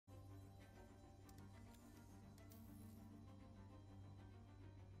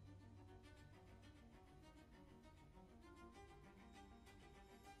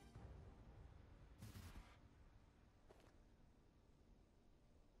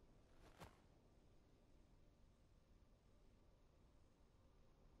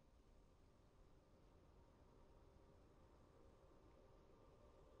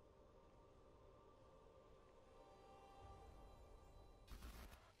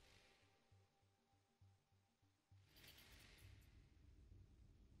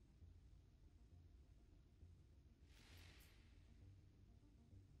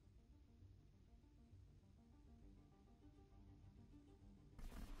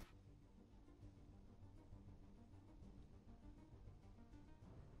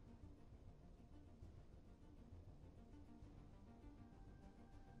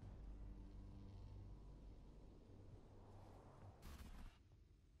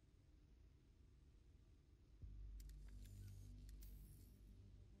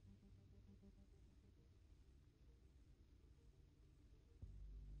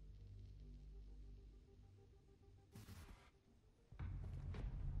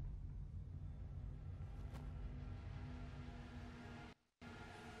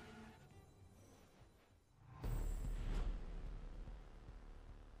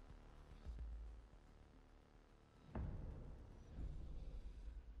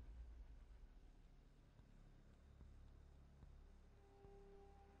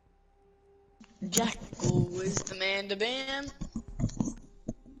Jacko is the man to ban.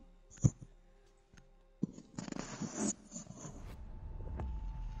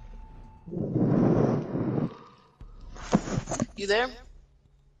 You there?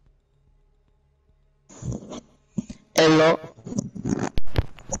 Hello.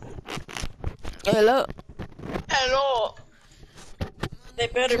 Hello. Hello. They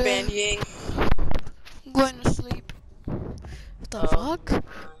better ban Ying. I'm going to sleep. What the fuck?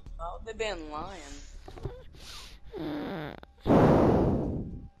 Oh, they banned Lion.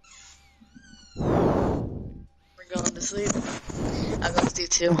 We're going to sleep. I'll go sleep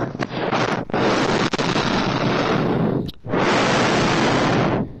too.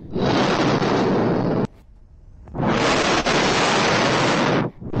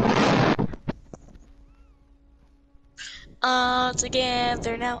 All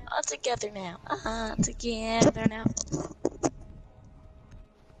together now, all together now, all together now.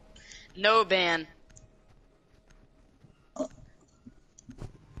 No ban.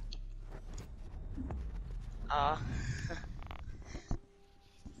 All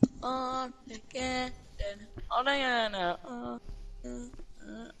together, all together.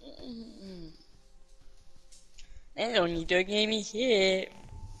 They don't need to give me shit.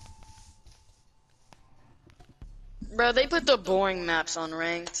 Bro, they put the boring maps on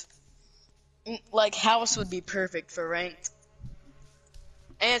ranked. Like, house would be perfect for ranked.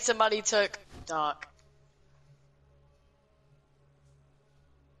 And somebody took Doc.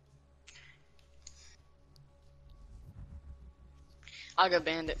 I'll go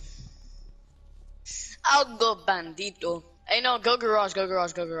bandit. I'll go bandito. Hey, no, go garage, go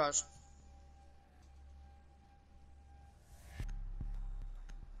garage, go garage.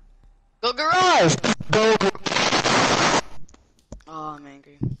 Go garage! Go. Oh, I'm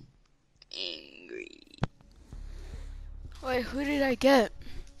angry. Angry. Wait, who did I get?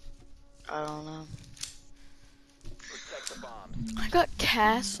 I don't know. I got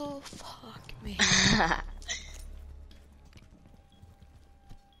Castle? Fuck me.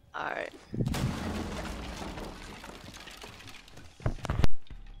 Alright.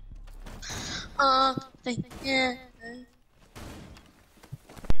 Yeah.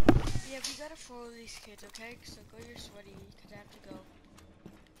 Yeah, we gotta follow these kids, okay? So go, you're sweaty, because I have to go.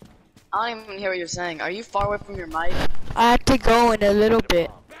 I don't even hear what you're saying. Are you far away from your mic? I have to go in a little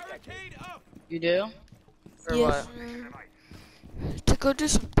bit. You do? For Yes, what? sir. To go do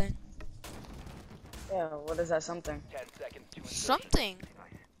something. Yeah, what is that something? Something.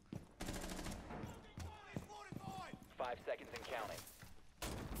 5 seconds and counting.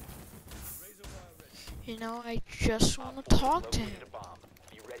 You know, I just want to talk to him.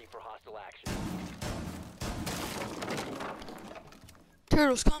 Be ready for hostile action.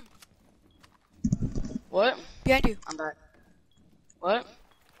 Turtles, come. What? Behind you. I'm back. What?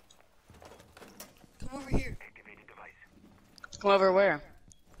 Come over here. Come over where?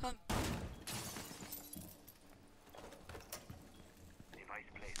 Come.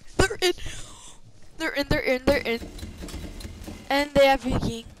 They're in. They're in, they're in, they're in. And they have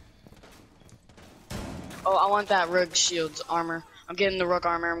Viking. Oh, I want that Rook Shields armor. I'm getting the Rook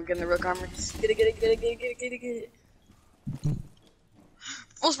armor. I'm getting the Rook armor. Get it, get it, get it, get it, get it, get it, get it.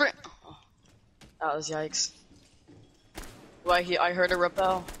 Full sprint. Oh, that was yikes. I heard a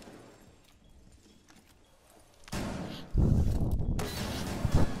rappel.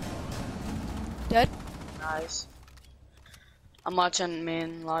 Dead? Nice. I'm watching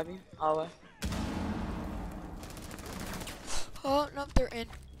main lobby. Hallway. Oh, no, they're in.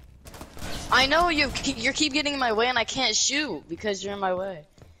 I know you keep getting in my way and I can't shoot because you're in my way.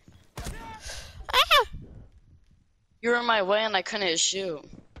 Ah! You were in my way and I couldn't shoot.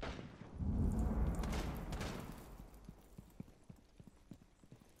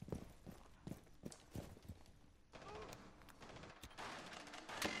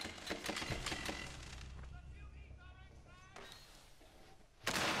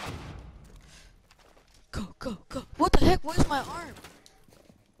 Go, go, go. What the heck? Where's my arm?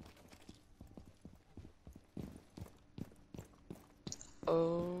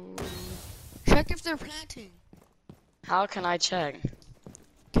 Oh. Check if they're planting. How can I check?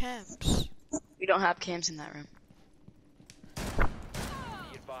 Camps. We don't have cams in that room. Be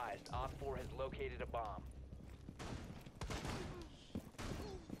advised, Op 4 has located a bomb.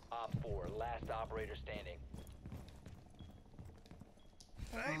 Op 4, last operator standing.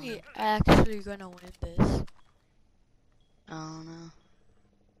 Are we actually gonna win this? I don't know.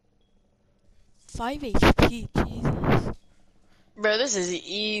 5 HP, Jesus. Bro, this is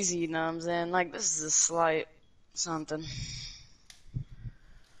easy, you know what I'm saying? Like, this is a slight something.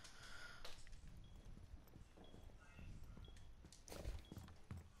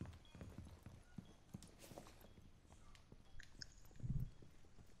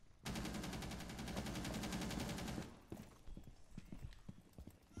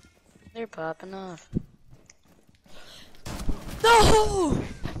 They're popping off. No!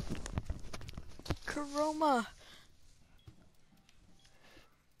 Karoma.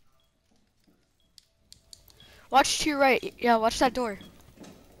 Watch to your right. Yeah, watch that door.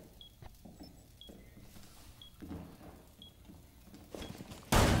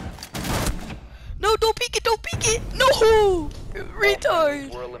 No, don't peek it, don't peek it! No! All friendlies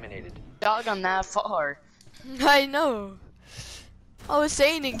Retard! were eliminated. Dog, I'm that far. I know. I was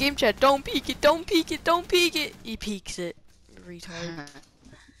saying in game chat, don't peek it, don't peek it, don't peek it. He peeks it. Retard.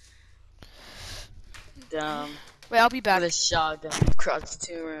 Dumb. Wait, I'll be back. With a shotgun across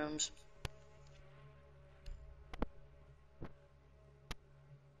 2 rooms.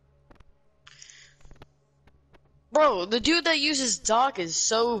 Bro, the dude that uses Doc is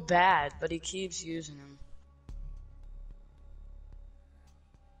so bad, but he keeps using him.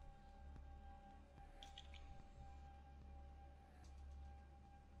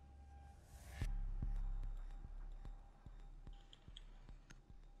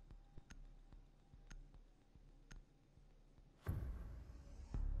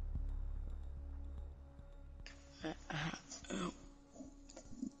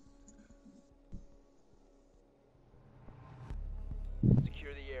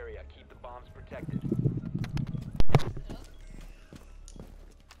 Secure the area. Keep the bombs protected.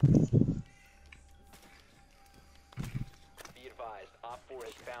 Be advised, Op 4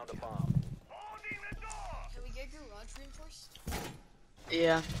 has found a bomb. Can we get garage reinforced?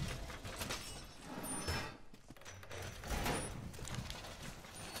 Yeah.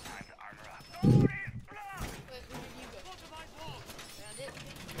 Wait, who did you go? Found it?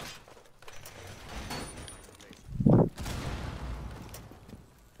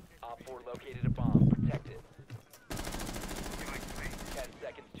 Op 4 located a bomb. Protect it. 10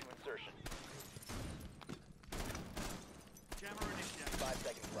 seconds to insertion. 5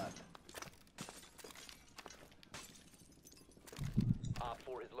 seconds left. Op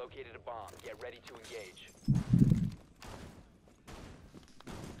 4 has located a bomb. Get ready to engage.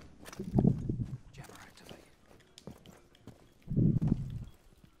 Jammer activated.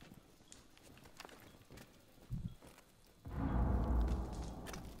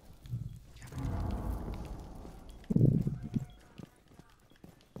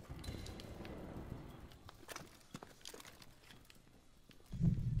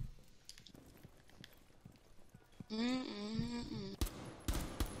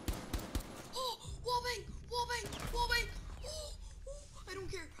 Wallbang! Wallbang!